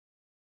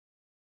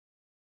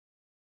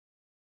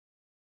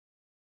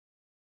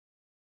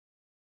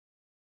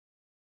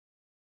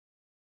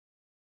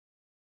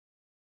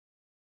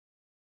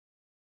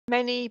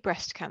Many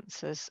breast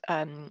cancers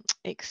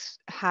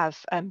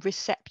have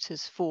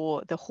receptors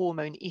for the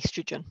hormone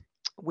estrogen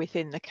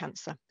within the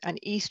cancer, and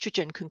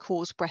estrogen can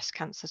cause breast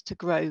cancers to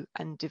grow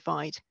and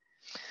divide.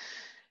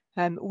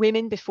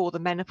 Women before the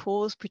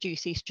menopause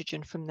produce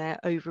estrogen from their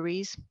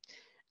ovaries,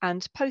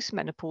 and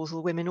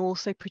postmenopausal women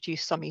also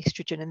produce some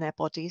estrogen in their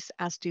bodies,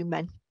 as do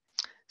men.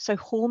 So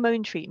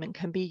hormone treatment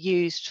can be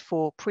used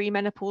for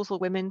premenopausal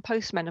women,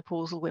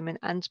 postmenopausal women,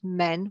 and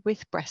men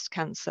with breast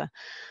cancer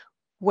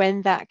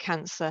when that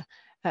cancer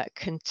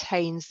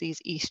contains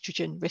these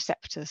estrogen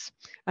receptors.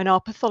 And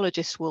our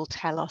pathologists will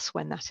tell us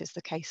when that is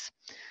the case.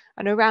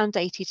 And around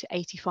 80 to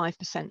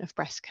 85% of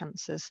breast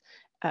cancers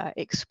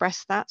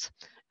express that,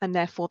 and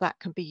therefore that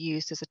can be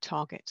used as a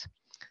target.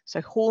 So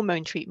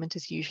hormone treatment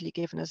is usually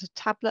given as a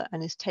tablet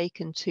and is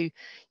taken to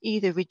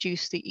either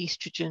reduce the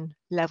estrogen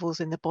levels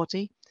in the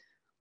body,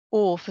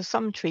 or for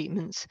some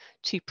treatments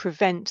to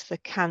prevent the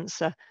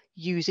cancer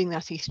using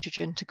that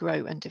estrogen to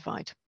grow and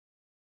divide.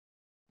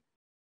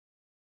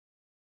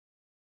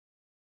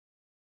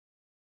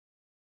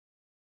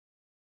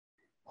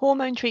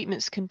 Hormone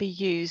treatments can be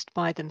used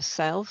by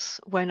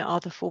themselves when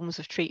other forms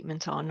of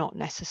treatment are not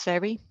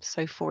necessary.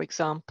 So, for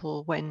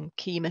example, when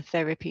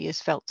chemotherapy is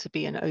felt to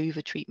be an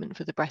over-treatment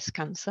for the breast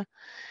cancer,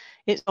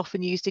 it's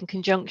often used in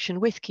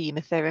conjunction with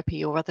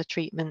chemotherapy or other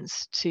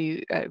treatments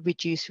to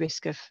reduce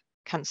risk of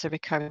cancer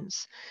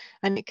recurrence.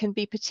 And it can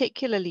be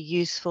particularly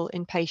useful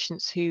in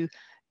patients who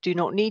do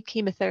not need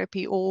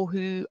chemotherapy or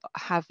who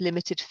have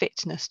limited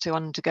fitness to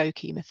undergo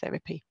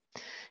chemotherapy.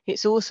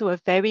 It's also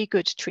a very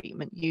good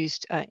treatment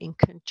used in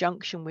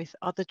conjunction with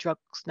other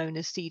drugs known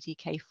as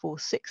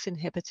CDK4/6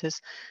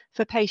 inhibitors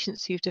for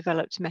patients who've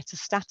developed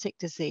metastatic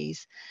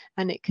disease,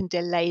 and it can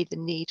delay the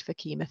need for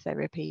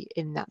chemotherapy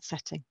in that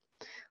setting.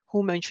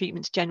 Hormone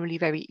treatment's generally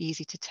very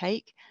easy to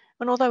take,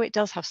 and although it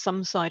does have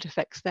some side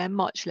effects, they're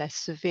much less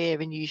severe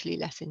and usually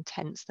less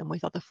intense than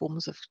with other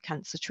forms of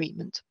cancer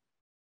treatment.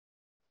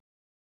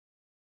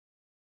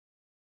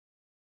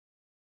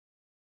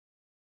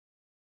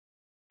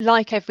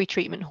 Like every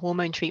treatment,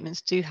 hormone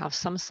treatments do have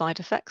some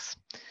side effects.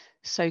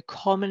 So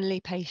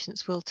commonly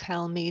patients will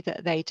tell me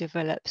that they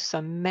develop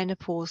some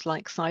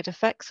menopause-like side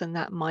effects, and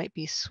that might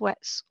be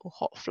sweats or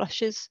hot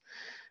flushes.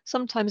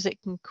 Sometimes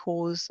it can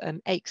cause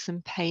aches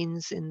and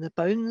pains in the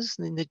bones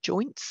and in the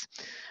joints,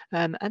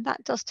 and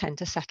that does tend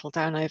to settle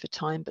down over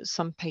time, but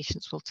some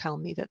patients will tell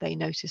me that they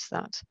notice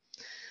that.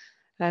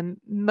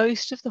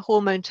 Most of the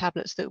hormone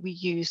tablets that we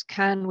use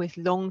can, with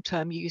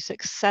long-term use,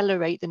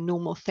 accelerate the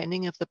normal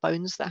thinning of the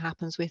bones that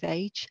happens with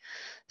age.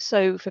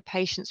 So for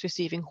patients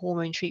receiving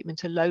hormone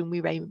treatment alone,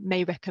 we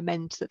may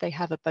recommend that they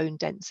have a bone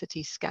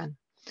density scan.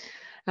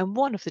 And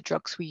one of the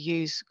drugs we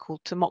use,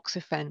 called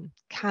tamoxifen,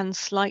 can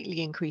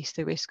slightly increase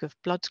the risk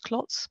of blood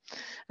clots.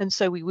 And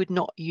so we would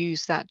not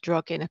use that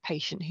drug in a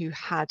patient who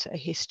had a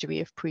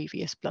history of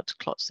previous blood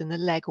clots in the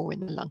leg or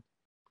in the lung.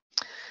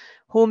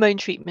 Hormone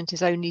treatment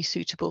is only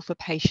suitable for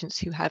patients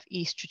who have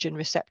estrogen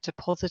receptor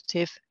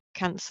positive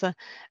cancer,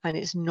 and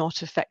it's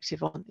not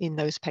effective in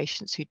those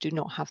patients who do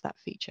not have that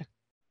feature.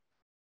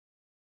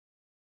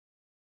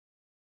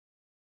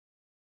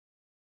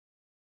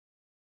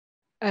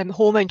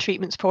 Hormone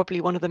treatment is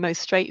probably one of the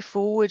most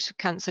straightforward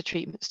cancer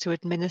treatments to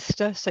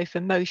administer. So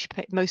for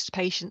most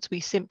patients,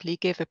 we simply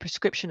give a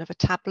prescription of a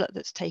tablet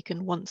that's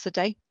taken once a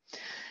day.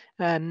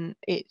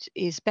 It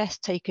is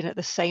best taken at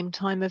the same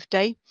time of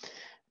day,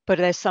 but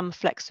there's some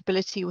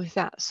flexibility with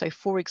that. So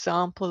for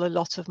example, a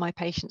lot of my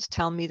patients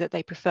tell me that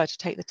they prefer to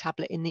take the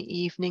tablet in the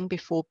evening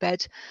before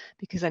bed,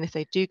 because then if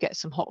they do get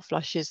some hot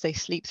flushes, they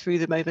sleep through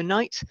them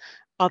overnight.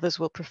 Others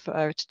will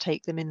prefer to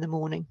take them in the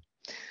morning.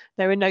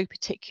 There are no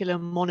particular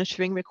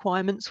monitoring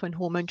requirements when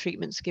hormone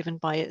treatment is given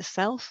by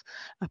itself,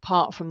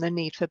 apart from the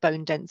need for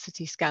bone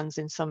density scans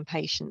in some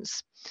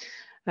patients.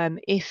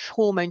 If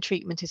hormone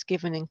treatment is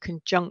given in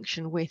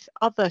conjunction with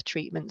other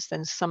treatments,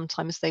 then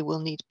sometimes they will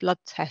need blood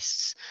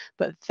tests,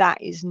 but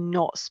that is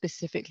not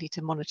specifically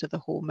to monitor the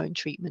hormone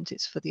treatment.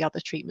 It's for the other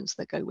treatments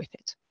that go with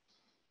it.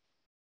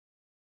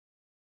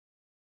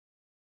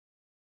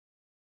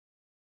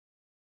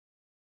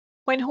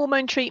 When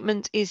hormone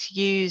treatment is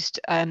used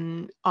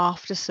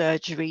after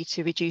surgery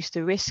to reduce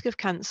the risk of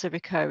cancer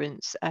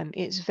recurrence,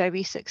 it's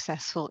very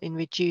successful in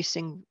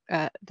reducing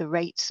the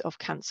rates of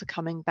cancer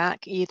coming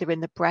back, either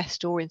in the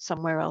breast or in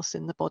somewhere else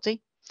in the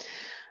body.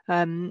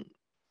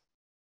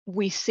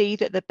 We see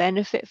that the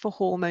benefit for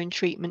hormone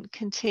treatment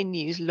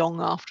continues long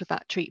after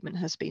that treatment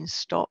has been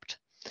stopped.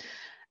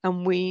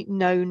 And we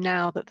know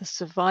now that the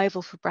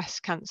survival for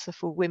breast cancer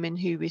for women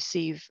who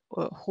receive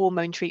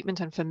hormone treatment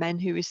and for men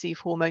who receive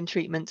hormone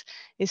treatment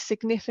is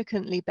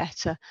significantly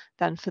better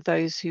than for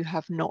those who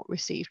have not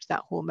received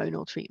that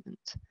hormonal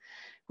treatment.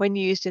 When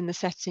used in the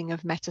setting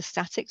of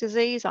metastatic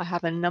disease, I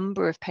have a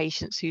number of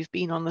patients who've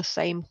been on the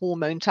same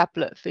hormone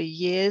tablet for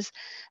years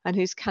and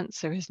whose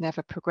cancer has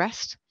never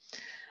progressed.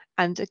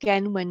 And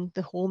again, when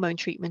the hormone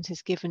treatment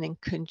is given in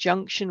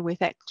conjunction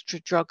with extra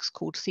drugs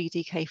called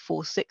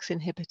CDK4/6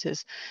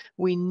 inhibitors,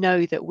 we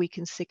know that we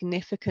can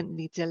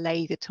significantly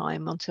delay the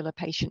time until a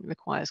patient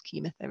requires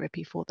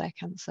chemotherapy for their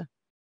cancer.